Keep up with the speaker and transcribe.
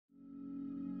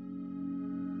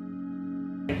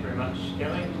Thank you very much,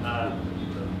 Kelly.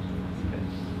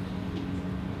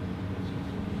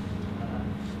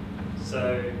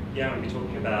 So, yeah, I'm going to be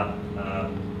talking about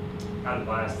how to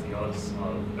bias the odds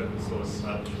of open source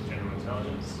artificial general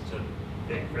intelligence to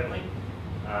being friendly.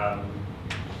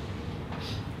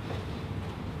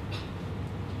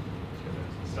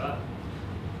 Start.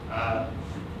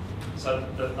 So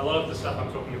a lot of the stuff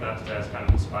I'm talking about today is kind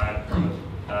of inspired from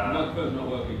not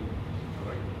working.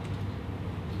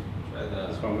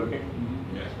 This one working?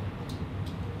 Mm-hmm. Yeah.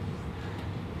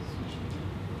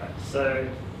 Okay, so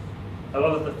a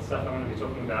lot of the stuff I'm going to be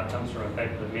talking about comes from a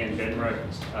paper that me and Ben wrote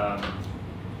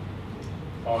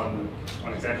on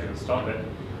exactly this topic.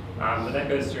 But that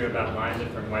goes through about 9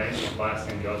 different ways of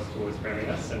biasing the odds towards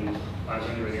friendliness, and I'm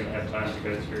only really going to have time to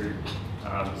go through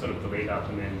sort of the lead up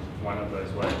and then one of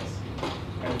those ways.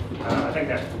 And I think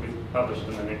that will be published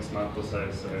in the next month or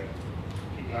so, so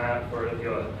keep an eye out for it if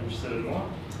you're interested in more.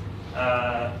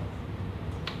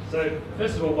 So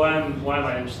first of all, why am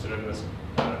I interested in this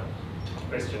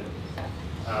question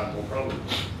or problem?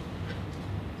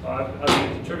 So I've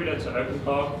been a contributor to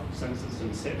OpenCog since its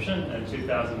inception in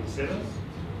 2007.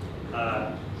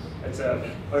 It's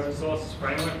an open source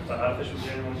framework for artificial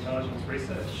general intelligence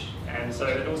research, and so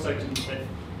it also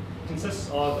consists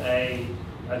of a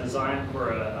design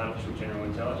for artificial general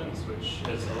intelligence, which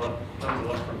comes a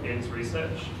lot from Pitt's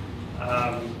research,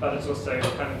 but it's also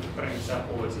kind of putting itself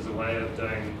forwards as a way of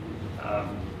doing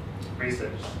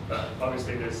research. But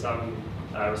obviously there's some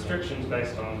restrictions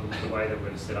based on the way that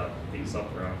we've set up the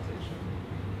software architecture.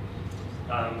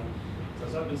 So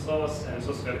it's open source, and it's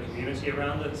also got a community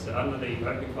around it. So under the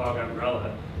OpenCog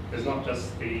umbrella, there's not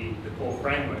just the core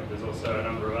framework, there's also a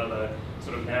number of other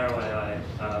sort of narrow AI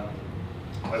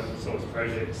open source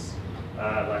projects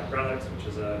like Relics, which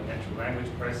is a natural language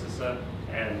processor,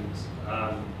 and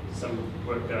some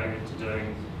work going into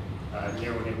doing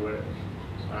neural network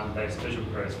based visual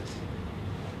processing.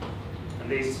 And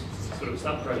these sort of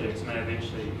sub-projects may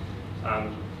eventually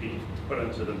be put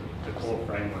into the core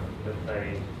framework if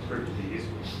they prove to be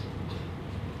useful.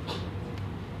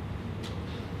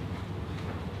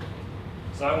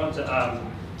 So I want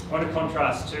to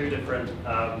contrast two different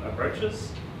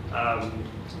approaches.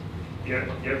 The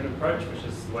open approach, which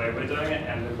is the way we're doing it,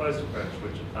 and the closed approach,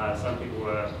 which some people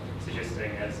were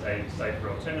suggesting as a safer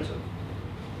alternative.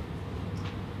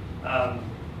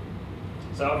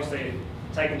 So obviously,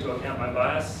 take into account my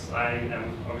bias, I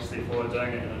am obviously for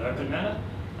doing it in an open manner,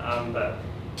 but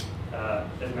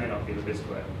it may not be the best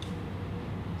way.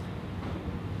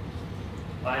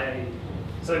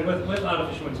 So with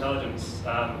artificial intelligence,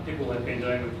 people have been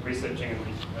researching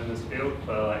in this field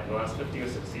for like the last 50 or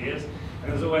 60 years,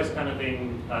 and there's always kind of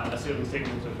been a certain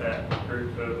segment of that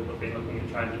group who have been looking at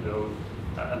trying to build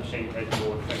a machine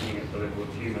capable of thinking at the level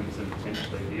of humans and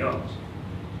potentially beyond.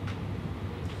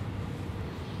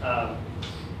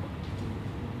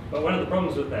 But one of the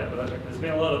problems with that, there's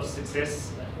been a lot of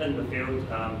success in the field,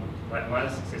 like minor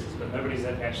successes, but nobody's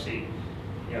actually,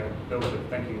 built a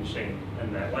thinking machine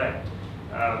in that way.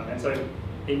 And so,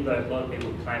 even though a lot of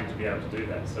people claim to be able to do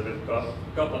that, so they've got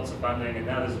lots of funding, and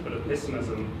now there's a bit of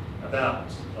pessimism about,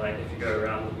 like, if you go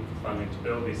around looking for funding to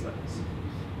build these things.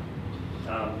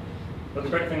 But the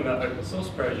great thing about open source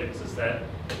projects is that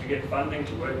if you get funding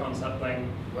to work on something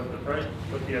with the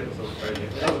open source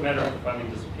project, it doesn't matter if the funding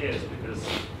disappears because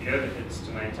the overheads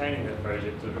to maintaining that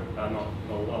project are not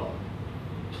low.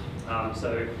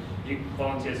 So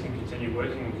volunteers can continue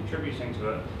working and contributing to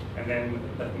it, and then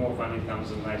if more funding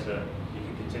comes in later, you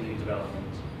can continue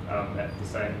development at the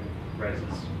same rate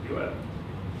as you were.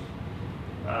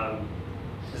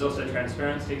 There's also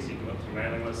transparency, so you can look through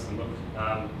mailing lists and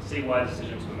see why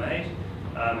decisions were made,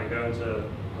 and go into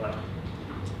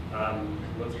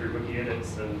look through wiki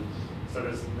edits, and so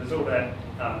there's all that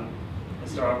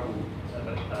historical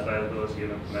availability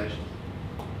of information.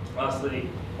 Lastly,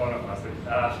 well not lastly,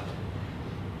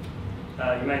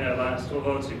 you may know Linus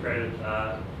Torvalds, who created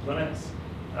Linux.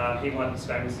 He once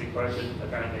famously quoted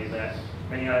apparently that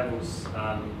many ovals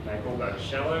make all bugs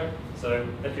shallow. So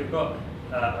if you've got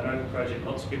an open project,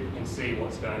 lots of people can see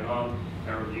what's going on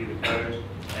and review the code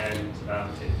and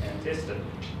test it.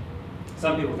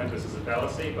 Some people think this is a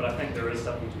fallacy, but I think there is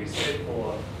something to be said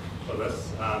for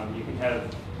this. You can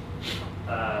have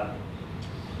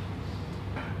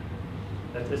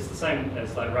it's the same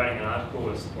as like writing an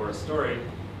article or a story.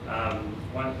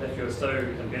 If you're so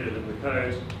embedded in the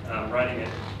code, writing it,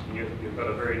 you've got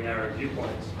a very narrow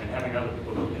viewpoint, and having other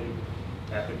people looking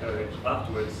at the code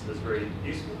afterwards is very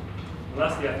useful. And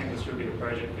lastly, I think this should be a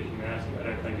project for humanity. I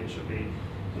don't think it should be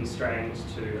constrained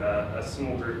to a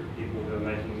small group of people who are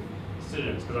making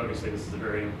decisions, because obviously this is a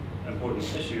very important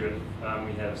issue if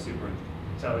we have super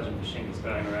intelligent machines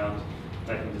going around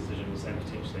making decisions and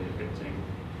potentially affecting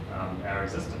our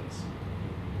existence.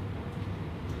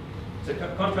 To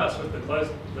contrast with the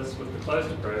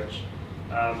closed approach,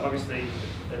 obviously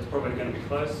it's probably going to be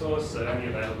closed source, so only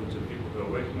available to the people who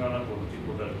are working on it or the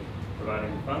people that are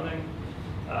providing the funding.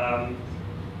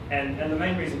 And the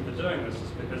main reason for doing this is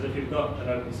because if you've got an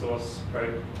open source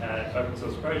project,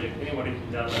 anybody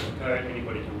can download the code,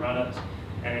 anybody can run it,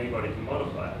 and anybody can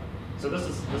modify it. So this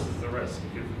is the risk.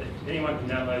 If anyone can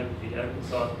download the open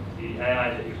source, the AI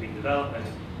that you've been developing,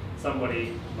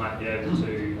 somebody might be able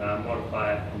to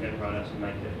modify it and then run it and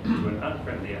make it into an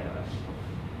unfriendly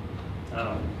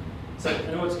AI. So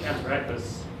in order to counteract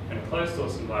this in a closed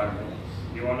source environment,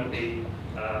 you want to be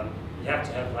you have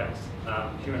to have like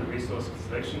human resource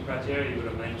selection criteria. You've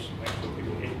got to make sure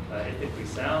people are ethically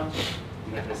sound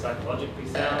and that they're psychologically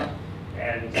sound,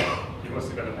 and you've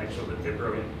also got to make sure that they're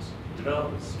brilliant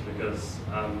developers, because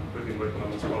we've been working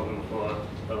on this problem for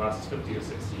the last 50 or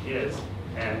 60 years,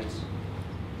 and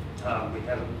we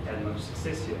haven't had much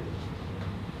success yet.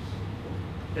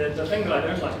 The thing that I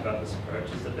don't like about this approach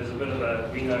is that there's a bit of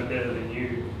a we know better than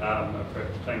you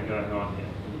approach thing going on here,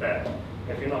 in that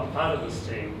if you're not part of this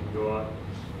team, you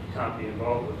can't be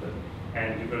involved with it,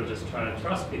 and you've got to just try to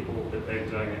trust people that they're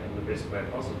doing it in the best way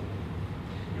possible.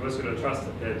 You've also got to trust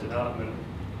that their development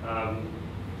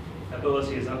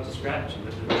ability is up to scratch and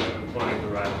that they're employing the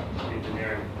right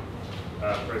engineering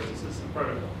processes and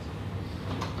protocols.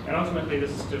 And ultimately,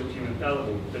 this is still human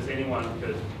fallible, because anyone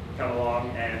could come along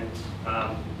and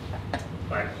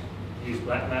like use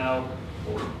blackmail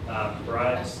or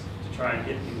bribes to try and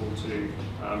get people to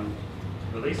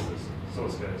release this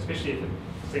source code, especially if it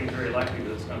seems very likely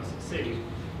that it's going to succeed,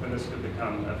 then this could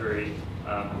become a very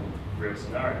real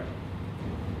scenario.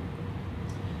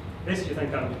 Lest you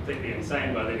think I'm completely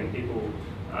insane by letting people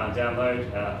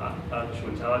download artificial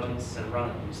intelligence and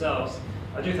run it themselves,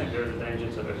 I do think there is a danger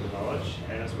to open knowledge,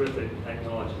 and it's worth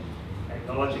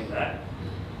acknowledging that.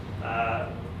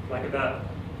 Like about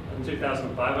in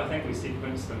 2005, I think, we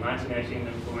sequenced the 1918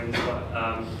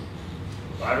 influenza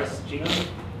virus genome.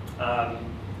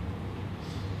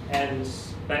 And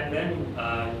back then,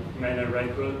 you may know Ray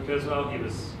Kurzweil. He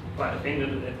was quite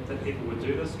offended that people would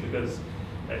do this, because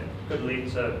it could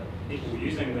lead to people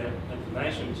using that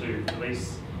information to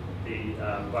release the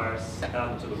virus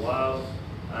out into the wild.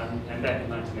 And back in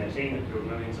 1918, it killed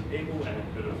millions of people, and it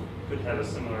could have a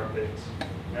similar effect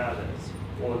nowadays,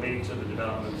 or lead to the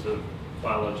development of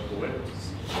biological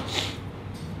weapons.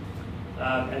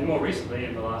 And more recently,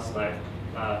 in the last, I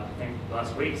think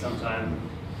last week sometime,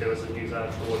 there was a news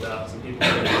article about some people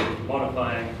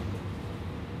modifying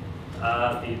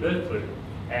the bird flu.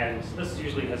 And this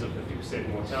usually has a 50%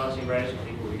 mortality rate of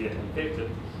people who get infected.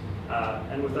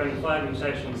 And with only 5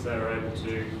 mutations, they are able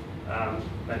to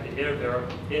make it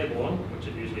airborne, which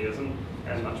it usually isn't,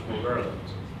 and much more virulent.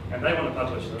 And they want to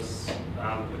publish this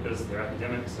because they're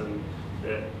academics, and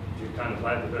their kind of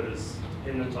livelihood is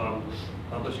dependent on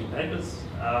publishing papers,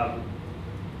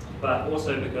 but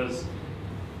also because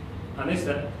unless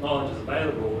that knowledge is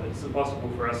available, it's impossible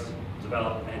for us to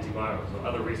develop antivirals or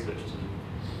other researchers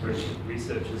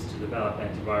to develop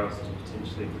antivirals to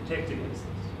potentially protect against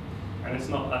this. And it's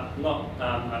not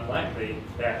unlikely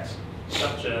that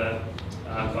such a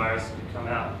virus could come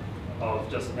out of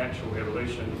just natural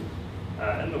evolution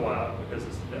in the wild, because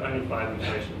it's the only 5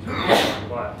 mutations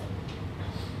required.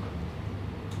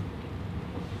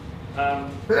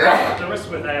 The risk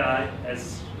with AI,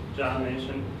 as John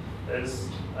mentioned, is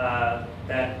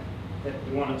that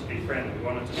we want it to be friendly. We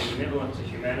want it to be benevolent to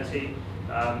humanity,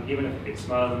 even if it gets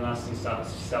smarter than us and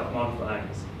starts self-modifying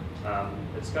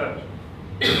its code.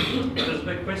 But there's a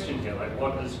big question here, like,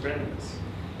 what is friendliness?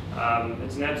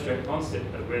 It's an abstract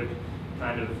concept that we've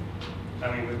kind of,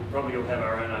 we probably all have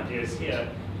our own ideas here,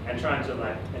 and trying to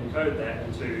encode that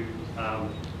into,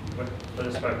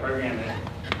 just by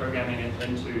programming it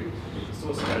into the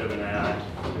source code of an AI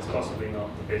is possibly not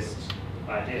the best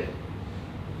idea.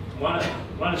 One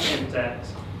attempt at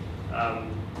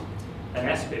an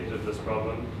aspect of this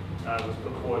problem was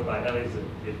put forward by Eliezer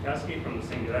Yudkowsky from the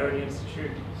Singularity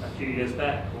Institute a few years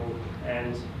back,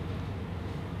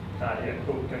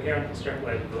 called Coherent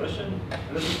Extrapolated Volition.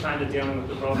 And this is kind of dealing with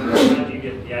the problem of how do you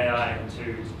get the AI to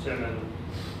determine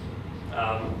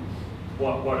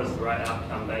what is the right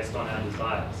outcome based on our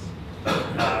desires.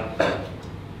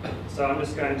 So I'm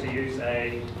just going to use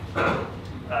a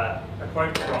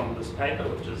quote from this paper,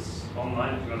 which is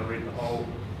online if you want to read the whole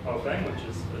thing, which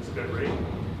is it's a good read.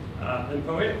 In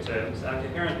poetic terms, our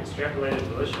coherent extrapolated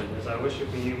volition is I wish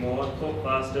if we knew more, thought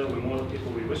faster, were more the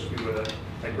people we wish we were,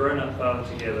 had grown up farther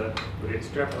together, where the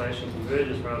extrapolation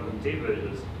converges rather than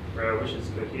diverges, where our wishes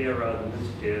cohere rather than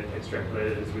interfere,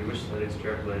 extrapolated as we wish they'd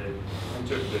extrapolated,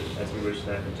 interpreted as we wish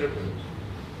they'd interpreted.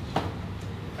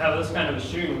 However, this kind of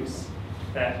assumes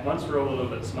that once we're all a little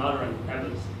bit smarter and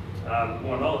have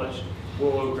more knowledge,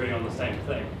 we'll all agree on the same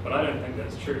thing. But I don't think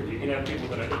that's true. You can have people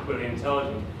that are equally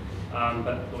intelligent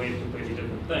but believe completely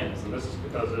different things. And this is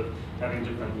because of having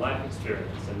different life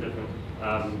experience and different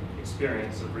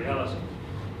experience of reality.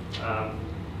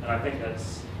 And I think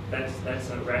that's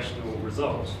a rational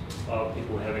result of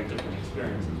people having different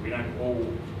experiences. We don't all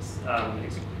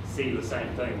see the same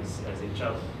things as each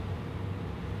other.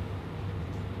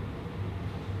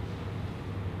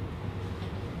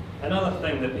 Another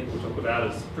thing that people talk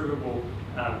about is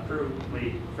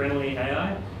provably friendly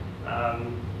AI.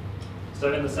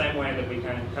 So in the same way that we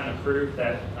can kind of prove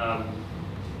that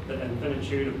the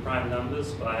infinitude of prime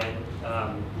numbers by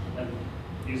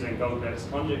using Goldberg's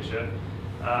conjecture,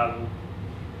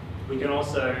 we can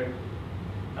also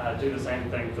do the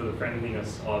same thing for the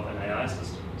friendliness of an AI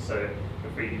system. So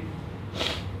if we,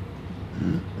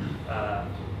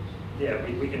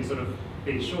 we can sort of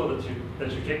be sure that the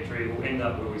trajectory will end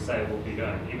up where we say it will be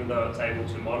going, even though it's able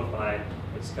to modify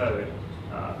its code.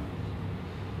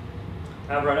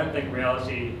 However, I don't think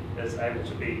reality is able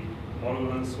to be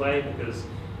modeled in this way because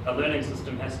a learning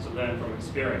system has to learn from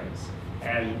experience.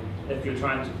 And if you're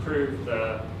trying to prove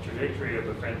the trajectory of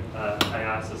a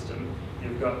AI system,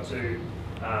 you've got to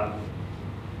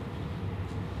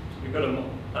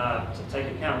take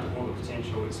account of all the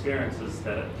potential experiences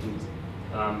that it can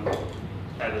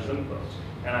have as input.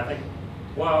 And I think,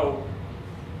 while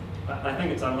I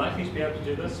think it's unlikely to be able to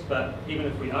do this, but even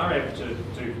if we are able to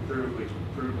do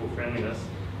provable friendliness,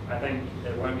 I think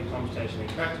it won't be computationally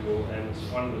tractable. And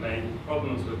one of the main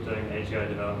problems with doing AGI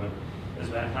development is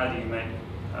about how do you make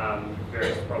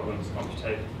various problems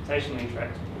computationally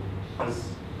tractable.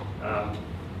 Because,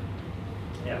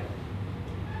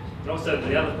 And also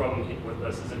the other problem with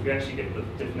this is if you actually get the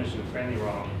definition of friendly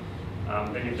wrong,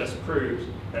 then you've just proved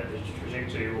that the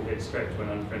trajectory will get straight to an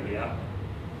unfriendly outcome.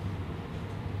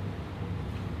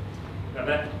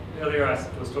 Now earlier I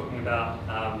was talking about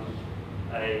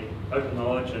open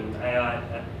knowledge and AI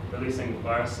releasing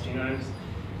virus genomes,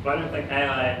 but I don't think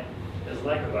AI is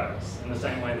like a virus in the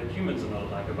same way that humans are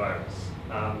not like a virus.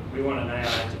 We want an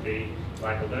AI to be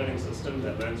like a learning system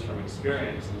that learns from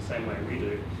experience in the same way we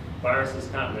do. Viruses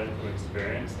can't learn from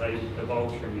experience. They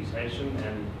evolve through mutation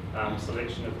and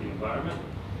selection of the environment.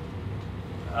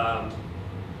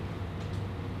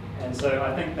 And so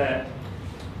I think that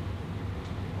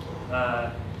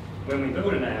when we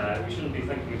build an AI, we shouldn't be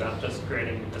thinking about just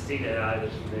creating a seed AI that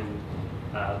can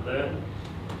then learn.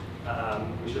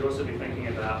 We should also be thinking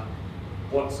about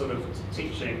what sort of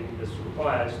teaching is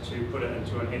required to put it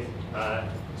into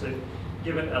to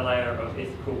give it a layer of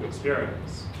ethical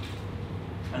experience.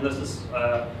 And this is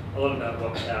a lot about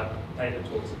what our paper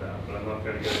talks about, but I'm not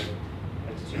going to go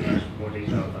into too much more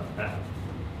detail about that.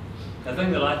 The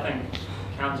thing that I think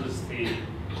counters the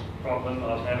problem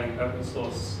of having open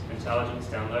source intelligence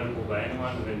downloadable by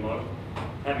anyone and then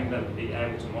having them be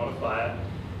able to modify it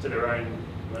to their own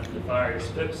nefarious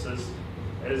purposes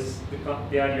is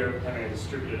the idea of having a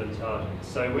distributed intelligence.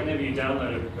 So whenever you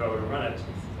download a code and run it,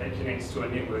 it connects to a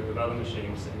network of other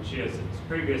machines and shares its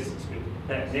previous experience.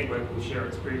 That network will share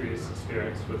its previous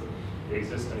experience with the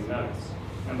existing nodes.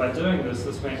 And by doing this,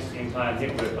 this makes the entire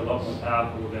network a lot more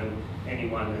powerful than any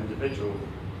one individual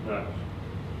node.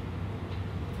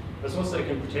 This also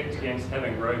can protect against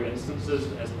having rogue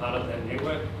instances as part of that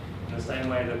network, in the same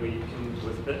way that we can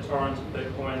with BitTorrent and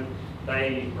Bitcoin.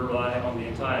 They rely on the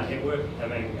entire network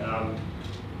having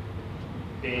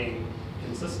being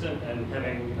consistent and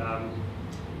having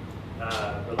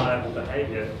reliable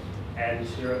behavior, and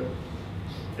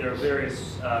there are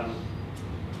various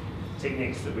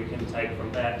techniques that we can take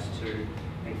from that to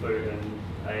include in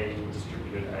a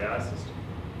distributed AI system.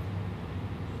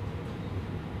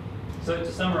 So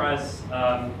to summarize,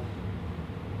 I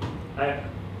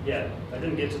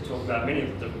didn't get to talk about many of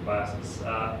the different biases,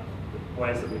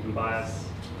 ways that we can bias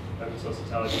open source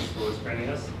intelligence towards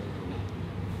friendliness.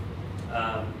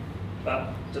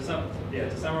 But to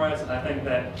summarize, I think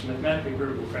that mathematically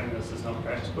provable friendliness is not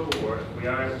practical, or if we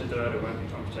are able to do it, it won't be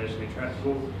computationally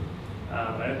tractable.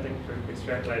 I don't think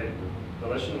extrapolated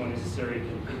volition will necessarily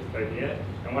keep the code here.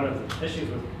 And one of the issues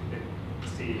with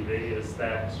CEV is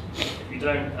that if you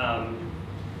don't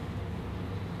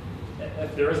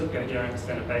if there isn't coherence,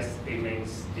 then it basically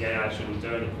means the AI shouldn't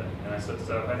do anything. And so if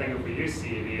I think if we use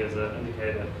CEV as an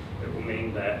indicator, it will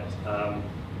mean that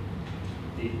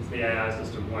the AI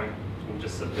system will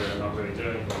just sit there and not really do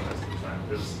anything most of the time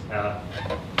because our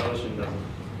volition doesn't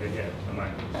cohere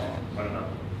among one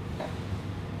another.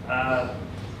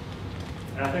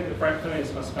 And I think the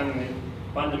friendliness must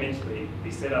fundamentally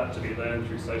be set up to be learned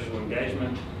through social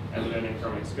engagement and learning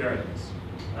from experience.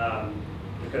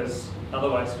 Because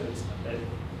otherwise it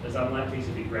is unlikely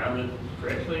to be grounded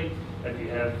correctly. If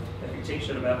you teach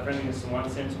it about friendliness in one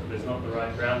sense, but there's not the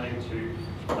right grounding to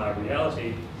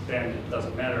reality, then it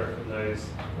doesn't matter if it knows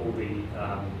all the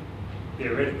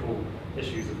theoretical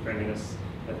issues of friendliness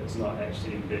if it's not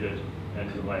actually embedded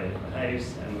in the way it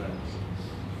behaves and learns.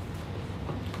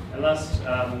 And last,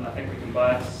 I think we can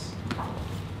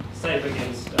save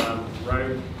against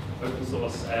rogue open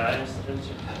source AI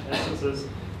instances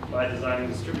by designing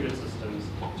distributed systems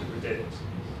to protect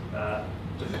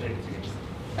against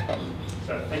them.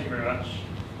 So thank you very much.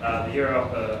 The URL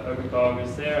for OpenCog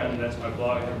is there, and that's my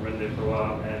blog. I haven't written there for a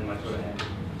while, and my Twitter handle.